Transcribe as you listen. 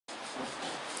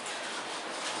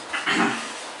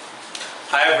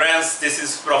Hi friends, this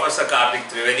is Professor Kartik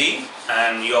Trivedi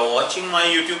and you are watching my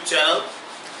YouTube channel.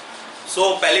 So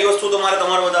પહેલી વસ્તુ તો મારે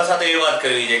તમારા બધા સાથે એ વાત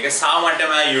કરવી છે કે શા માટે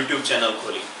મેં આ YouTube ચેનલ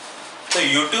ખોલી. તો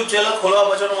YouTube ચેનલ ખોલવા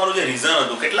પાછળનું મારું જે રીઝન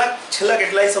હતું છેલ્લા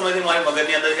કેટલાય સમયથી મારી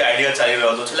મગજની અંદર જે આઈડિયા ચાલી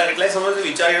રહ્યો હતો, છેલ્લા કેટલાય સમયથી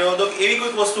વિચારી રહ્યો હતો કે એવી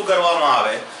કોઈક વસ્તુ કરવામાં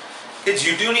આવે કે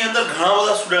GTU ની અંદર ઘણા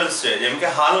બધા સ્ટુડન્ટ્સ છે, જેમ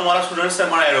કે હાલ હું મારા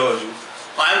સ્ટુડન્ટ્સને ભણાવી રહ્યો છું.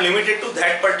 આઈ એમ limited two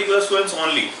that particular students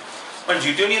only. પણ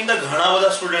GTU ની અંદર ઘણા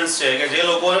બધા સ્ટુડન્ટ્સ છે કે જે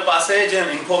લોકો પાસે જે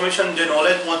ઇન્ફોર્મેશન જે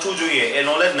નોલેજ પહોંચવું જોઈએ એ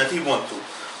નોલેજ નથી પહોંચતું,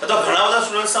 અથવા ઘણા બધા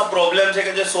સ્ટુડન્ટ્સના પ્રોબ્લેમ છે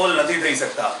કે જે સોલ્વ નથી થઈ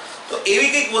શકતા. તો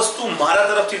એવી કંઈક વસ્તુ મારા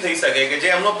તરફથી થઈ શકે કે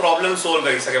જે એમનો પ્રોબ્લેમ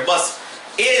સોલ્વ કરી શકે. બસ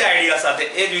એ જ આઈડિયા સાથે,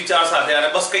 એ જ વિચાર સાથે, અને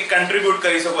બસ કંઈક કન્ટ્રીબ્યુટ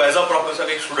કરી શકું એઝ અ પ્રોફેસર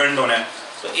કંઈક સ્ટુડન્ટોને.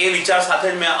 તો એ વિચાર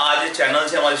સાથે જ મેં આ જે ચેનલ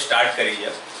છે અમારી સ્ટાર્ટ કરી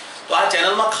છે. તો આ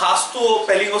ચેનલમાં ખાસ તો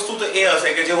પહેલી વસ્તુ તો એ હશે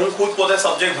કે જે હું ખુદ પોતે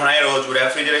સબ્જેક્ટ ભણાવી રહ્યો છું,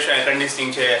 રેફ્રિજરેશન એર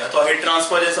કન્ડિશનિંગ છે અથવા હીટ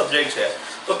ટ્રાન્સફર જે સબ્જેક્ટ છે.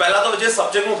 તો પહેલાં તો જે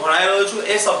સબ્જેક્ટ હું ભણાવી રહ્યો છું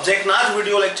એ સબ્જેક્ટના જ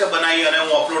વિડીયો લેક્ચર બનાવી અને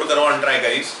હું અપલોડ કરવાનો ટ્રાય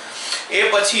કરીશ. એ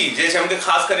પછી જે છે એમ કે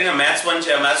ખાસ કરીને મેથ્સ 1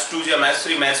 છે, મેથ્સ 2 છે, મેથ્સ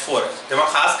 3, મેથ્સ 4, જેમાં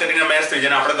ખાસ કરીને મેથ્સ 3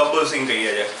 જેને આપણે ગબ્બર સિંગ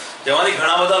કહીએ છીએ, જેમાંથી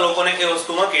ઘણા બધા લોકોને એ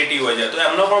વસ્તુમાં કેટી હોય છે, તો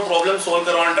એમનો પણ પ્રોબ્લેમ સોલ્વ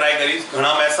કરવાનો ટ્રાય કરીશ.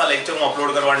 ઘણા મેથ્સના લેક્ચર હું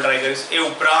અપલોડ કરવાનો ટ્રાય કરીશ. એ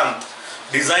ઉપરાંત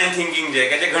ડિઝાઇન થિંકિંગ છે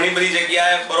કે જે ઘણી બધી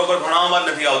જગ્યાએ બરોબર ભણાવવામાં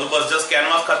જ નથી આવતું, બસ જસ્ટ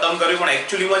કેનવાસ ખતમ કર્યું, પણ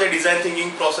એકચ્યુઅલીમાં જે ડિઝાઇન થિંકિંગ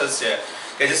પ્રોસેસ છે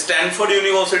કે જે સ્ટેનફોર્ડ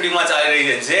યુનિવર્સિટીમાં ચાલી રહી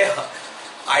છે, જે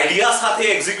આઈડિયા સાથે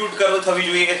એક્ઝિક્યુટ થવી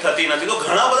જોઈએ એ થતી નથી. તો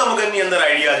ઘણા બધા મગજની અંદર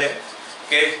આઈડિયા છે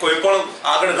કે કોઈ પણ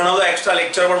આગળ ઘણા બધા એક્સ્ટ્રા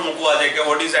લેક્ચર પણ મૂકવા છે કે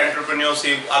વોટ ઇઝ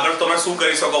એન્ટરપ્રિન્યોરશિપ, આગળ તમે શું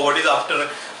કરી શકો, what is after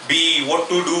B, vote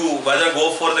to do, weather go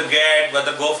for the gate,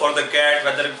 weather go for the cat,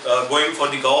 weather going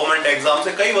for the government exams,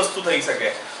 એ કઈ વસ્તુ થઈ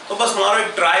શકે. તો બસ મારો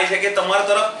એક ટ્રાય છે કે તમારા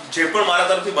તરફ જે પણ મારા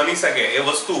તરફથી બની શકે એ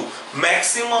વસ્તુ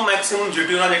મેક્સિમમ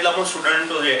GTUના જેટલા પણ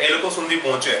સ્ટુડન્ટો છે એ લોકો સુધી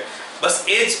પહોંચે. બસ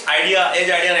એ જ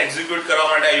આઈડિયાને એક્ઝિક્યુટ કરવા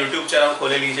માટે આ YouTube ચેનલ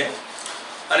ખોલેલી છે.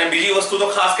 અને બીજી વસ્તુ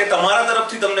તો ખાસ કે તમારા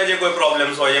તરફથી તમને જે કોઈ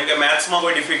પ્રોબ્લેમ્સ હોય, જેમ કે મેથ્સમાં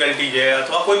કોઈ ડિફિકલ્ટી છે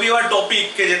અથવા કોઈ બી એવા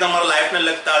ટોપિક કે જે તમારા લાઈફને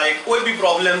લગતા છે, કોઈ બી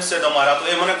પ્રોબ્લેમ્સ છે તમારા,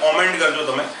 તો એ મને કોમેન્ટ કરજો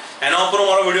તમે. એના ઉપર હું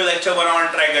મારો વિડીયો લેક્ચર બનાવવાનો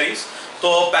ટ્રાય કરીશ.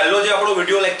 તો પહેલો જે આપણો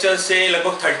વિડીયો લેક્ચર છે એ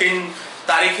લગભગ 13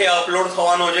 તારીખે અપલોડ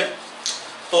થવાનો છે.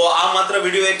 તો આ માત્ર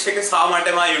વિડીયો એક છે કે શા માટે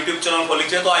મેં આ YouTube ચેનલ ખોલી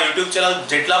છે. તો આ YouTube ચેનલ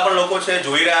જેટલા પણ લોકો છે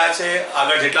જોઈ રહ્યા છે,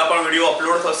 આગળ જેટલા પણ વિડીયો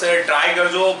અપલોડ થશે ટ્રાય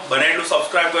કરજો, બને એટલું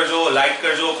સબસ્ક્રાઇબ કરજો, લાઈક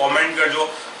કરજો, કોમેન્ટ કરજો,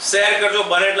 શેર કરજો,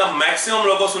 બને એટલા મેક્સિમમ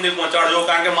લોકો સુધી પહોંચાડજો.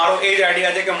 કારણ કે મારો એ જ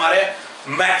આઈડિયા છે કે મારે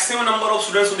મેક્સિમમ નંબર ઓફ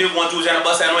સ્ટુડન્ટ સુધી પહોંચવું છે અને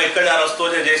બસ એનો એક જ આ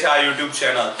રસ્તો છે, જે છે આ YouTube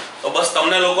ચેનલ. તો બસ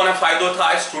તમને લોકોને ફાયદો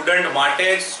થાય, સ્ટુડન્ટ માટે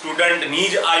જ,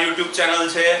 સ્ટુડન્ટની જ આ YouTube ચેનલ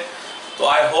છે. તો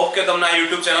આઈ હોપ કે તમને આ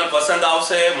YouTube ચેનલ પસંદ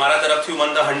આવશે. મારા તરફથી હું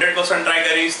 100% ટ્રાય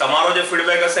કરીશ. તમારો જે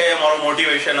ફીડબેક હશે એ મારો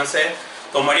મોટિવેશન હશે.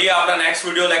 તો મળીએ આપણા નેક્સ્ટ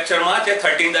વિડીયો લેક્ચરમાં, જે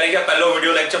 13 તારીખે પહેલો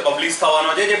વિડીયો લેક્ચર પબ્લિશ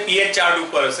થવાનો છે, જે PH ચાર્ટ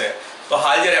ઉપર હશે. તો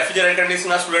હાલ જે રેફ્રિજરેટર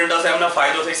કન્ડિશનના સ્ટુડન્ટ હશે એમને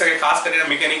ફાયદો થઈ શકે, ખાસ કરીને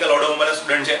મિકેનિકલ ઓટોમોબાઈલ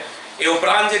સ્ટુડન્ટ છે. એ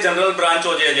ઉપરાંત જે જનરલ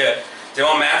બ્રાન્ચો છે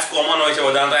જેમાં મેથ્સ કોમન હોય છે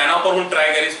બધા, તો એના પર હું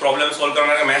ટ્રાય કરીશ પ્રોબ્લેમ સોલ્વ કરવા.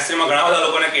 કારણ કે મેથ્સમાં ઘણા બધા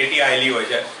લોકોને કેટી આવેલી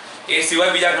હોય છે. એ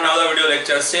સિવાય બીજા ઘણા બધા વિડીયો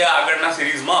લેક્ચર્સ છે આગળના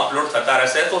સિરીઝમાં અપલોડ થતા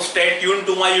રહેશે. તો stay tune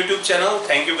to my YouTube channel.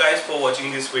 Thank you guys for watching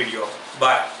this video.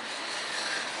 By.